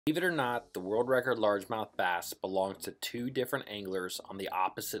Believe it or not, the world record largemouth bass belongs to two different anglers on the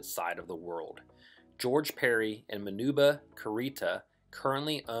opposite side of the world. George Perry and Manabu Kurita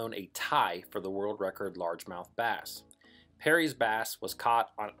currently own a tie for the world record largemouth bass. Perry's bass was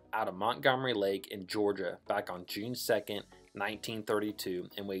caught out of Montgomery Lake in Georgia back on June 2nd, 1932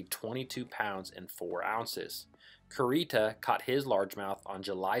 and weighed 22 pounds and 4 ounces. Kurita caught his largemouth on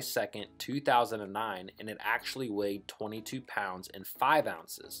July 2nd, 2009 and it actually weighed 22 pounds and 5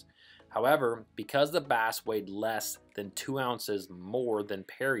 ounces. However, because the bass weighed less than 2 ounces more than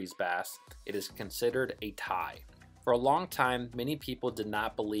Perry's bass, it is considered a tie. For a long time, many people did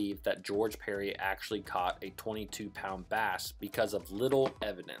not believe that George Perry actually caught a 22-pound bass because of little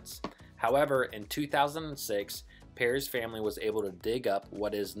evidence. However, in 2006, Perry's family was able to dig up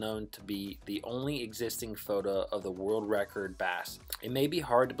what is known to be the only existing photo of the world record bass. It may be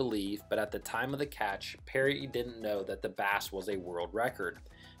hard to believe, but at the time of the catch, Perry didn't know that the bass was a world record.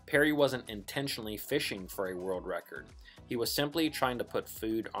 Perry wasn't intentionally fishing for a world record. He was simply trying to put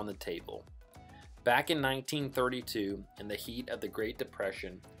food on the table. Back in 1932, in the heat of the Great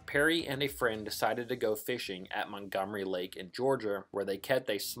Depression, Perry and a friend decided to go fishing at Montgomery Lake in Georgia, where they kept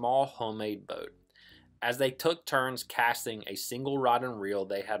a small homemade boat. As they took turns casting a single rod and reel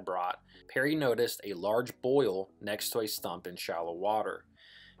they had brought, Perry noticed a large boil next to a stump in shallow water.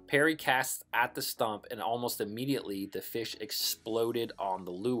 Perry cast at the stump and almost immediately the fish exploded on the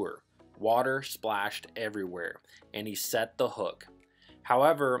lure. Water splashed everywhere and he set the hook.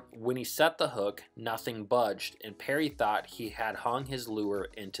 However, when he set the hook, nothing budged and Perry thought he had hung his lure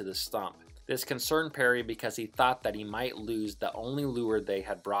into the stump. This concerned Perry because he thought that he might lose the only lure they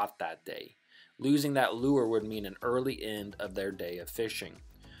had brought that day. Losing that lure would mean an early end of their day of fishing.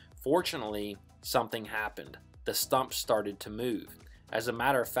 Fortunately, something happened. The stump started to move. As a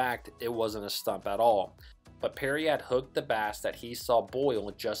matter of fact, it wasn't a stump at all, but Perry had hooked the bass that he saw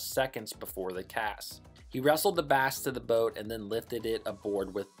boil just seconds before the cast. He wrestled the bass to the boat and then lifted it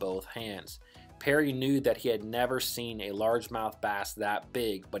aboard with both hands. Perry knew that he had never seen a largemouth bass that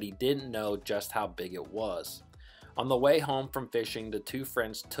big, but he didn't know just how big it was. On the way home from fishing, the two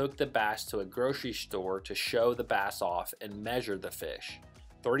friends took the bass to a grocery store to show the bass off and measure the fish.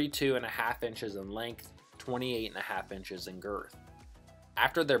 32.5 inches in length, 28.5 inches in girth.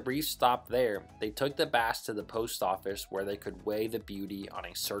 After their brief stop there, they took the bass to the post office where they could weigh the beauty on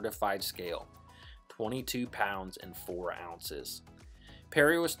a certified scale. 22 pounds and 4 ounces.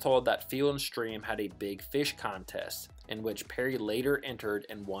 Perry was told that Field & Stream had a big fish contest, in which Perry later entered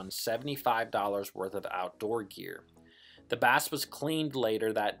and won $75 worth of outdoor gear. The bass was cleaned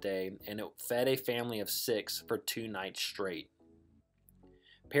later that day and it fed a family of 6 for 2 nights straight.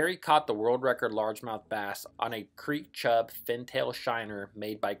 Perry caught the world record largemouth bass on a creek chub fintail shiner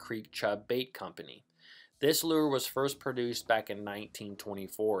made by Creek Chub Bait Company. This lure was first produced back in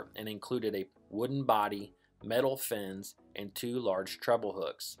 1924 and included a wooden body, metal fins, and 2 large treble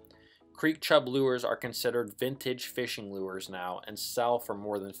hooks. Creek chub lures are considered vintage fishing lures now and sell for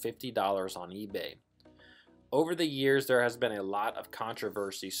more than $50 on eBay. Over the years, there has been a lot of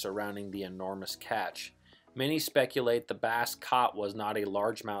controversy surrounding the enormous catch. Many speculate the bass caught was not a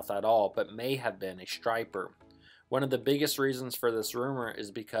largemouth at all, but may have been a striper. One of the biggest reasons for this rumor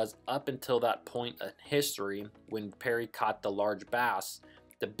is because up until that point in history, when Perry caught the large bass,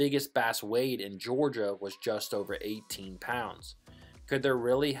 the biggest bass weighed in Georgia was just over 18 pounds. Could there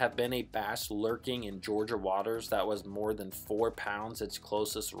really have been a bass lurking in Georgia waters that was more than 4 pounds its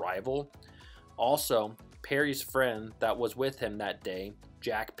closest rival? Also, Perry's friend that was with him that day,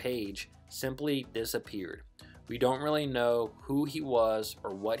 Jack Page, simply disappeared. We don't really know who he was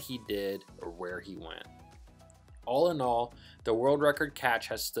or what he did or where he went. All in all, the world record catch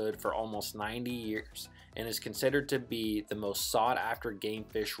has stood for almost 90 years and is considered to be the most sought after game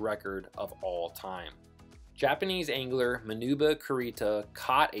fish record of all time. Japanese angler Manabu Kurita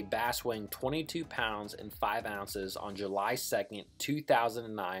caught a bass weighing 22 pounds and 5 ounces on July 2nd,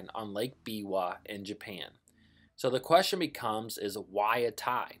 2009 on Lake Biwa in Japan. So the question becomes is why a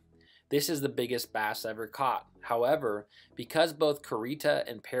tie? This is the biggest bass ever caught. However, because both Kurita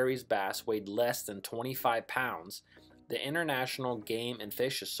and Perry's bass weighed less than 25 pounds, the International Game and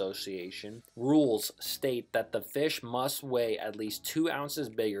Fish Association rules state that the fish must weigh at least 2 ounces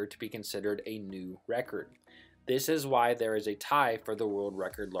bigger to be considered a new record. This is why there is a tie for the world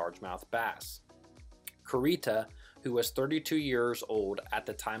record largemouth bass. Kurita, who was 32 years old at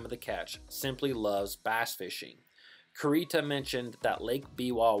the time of the catch, simply loves bass fishing. Kurita mentioned that Lake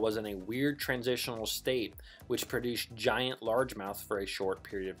Biwa was in a weird transitional state which produced giant largemouth for a short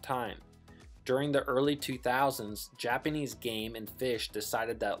period of time. During the early 2000s, Japanese game and fish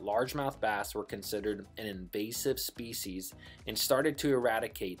decided that largemouth bass were considered an invasive species and started to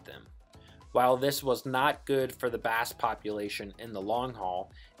eradicate them. While this was not good for the bass population in the long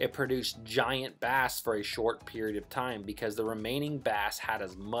haul, it produced giant bass for a short period of time because the remaining bass had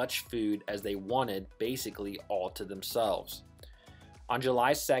as much food as they wanted, basically all to themselves. On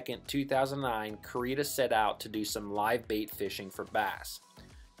July 2nd, 2009, Kurita set out to do some live bait fishing for bass.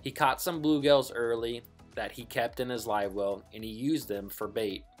 He caught some bluegills early that he kept in his live well, and he used them for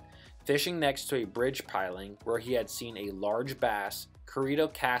bait. Fishing next to a bridge piling where he had seen a large bass,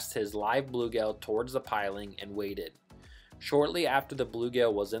 Kurita cast his live bluegill towards the piling and waited. Shortly after the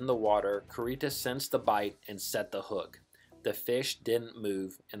bluegill was in the water, Kurita sensed the bite and set the hook. The fish didn't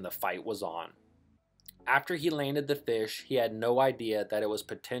move and the fight was on. After he landed the fish, he had no idea that it was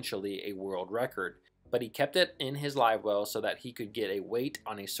potentially a world record, but he kept it in his live well so that he could get a weight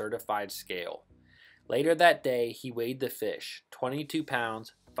on a certified scale. Later that day, he weighed the fish, 22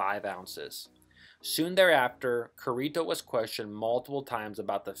 pounds, 5 ounces. Soon thereafter, Kurita was questioned multiple times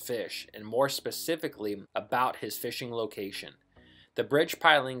about the fish, and more specifically about his fishing location. The bridge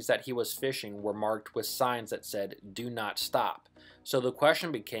pilings that he was fishing were marked with signs that said, "Do not stop." So the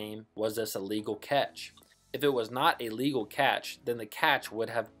question became, was this a legal catch? If it was not a legal catch, then the catch would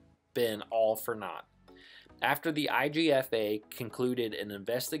have been all for naught. After the IGFA concluded an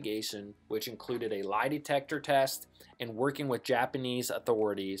investigation which included a lie detector test and working with Japanese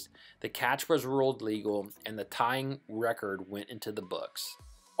authorities, the catch was ruled legal and the tying record went into the books.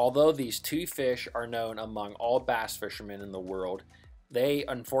 Although these two fish are known among all bass fishermen in the world, they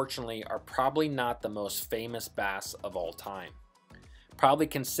unfortunately are probably not the most famous bass of all time. Probably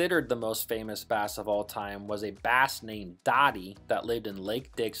considered the most famous bass of all time was a bass named Dottie that lived in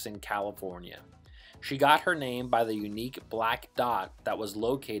Lake Dixon, California. She got her name by the unique black dot that was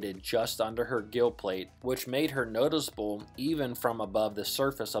located just under her gill plate, which made her noticeable even from above the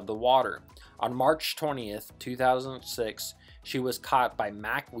surface of the water. On March 20th, 2006, she was caught by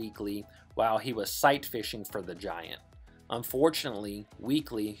Mac Weekly while he was sight fishing for the giant. Unfortunately,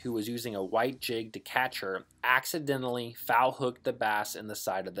 Weekly, who was using a white jig to catch her, accidentally foul hooked the bass in the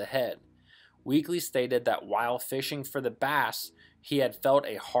side of the head. Weekly stated that while fishing for the bass, he had felt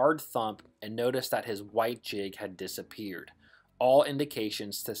a hard thump and noticed that his white jig had disappeared, all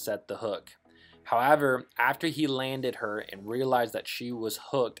indications to set the hook. However, after he landed her and realized that she was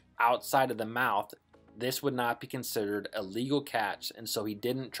hooked outside of the mouth, this would not be considered a legal catch, and so he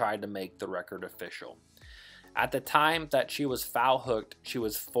didn't try to make the record official. At the time that she was foul hooked, she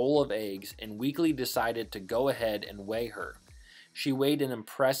was full of eggs, and Weekly decided to go ahead and weigh her. She weighed an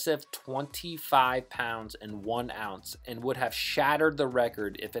impressive 25 pounds and 1 ounce and would have shattered the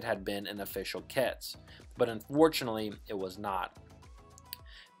record if it had been an official catch, but unfortunately it was not.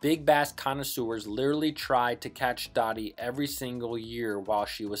 Big bass connoisseurs literally tried to catch Dottie every single year while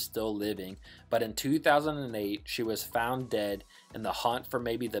she was still living, but in 2008 she was found dead and the hunt for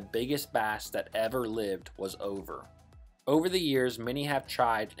maybe the biggest bass that ever lived was over. Over the years, many have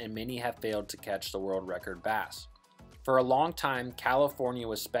tried and many have failed to catch the world record bass. For a long time, California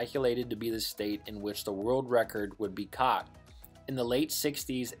was speculated to be the state in which the world record would be caught. In the late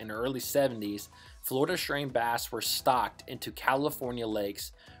 60s and early 70s, Florida strain bass were stocked into California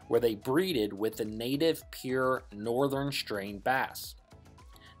lakes where they breeded with the native pure northern strain bass.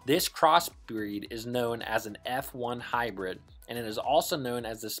 This crossbreed is known as an F1 hybrid, and it is also known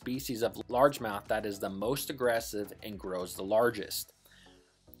as the species of largemouth that is the most aggressive and grows the largest.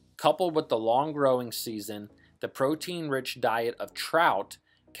 Coupled with the long growing season, the protein-rich diet of trout,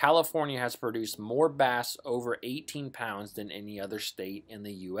 California has produced more bass over 18 pounds than any other state in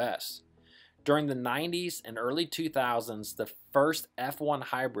the U.S. During the 90s and early 2000s, the first F1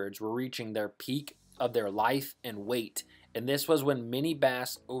 hybrids were reaching their peak of their life and weight, and this was when many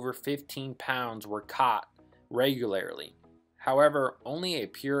bass over 15 pounds were caught regularly. However, only a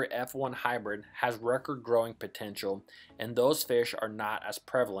pure F1 hybrid has record growing potential, and those fish are not as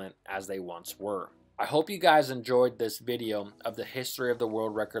prevalent as they once were. I hope you guys enjoyed this video of the history of the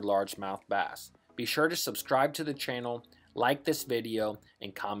world record largemouth bass. Be sure to subscribe to the channel, like this video,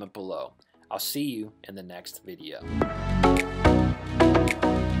 and comment below. I'll see you in the next video.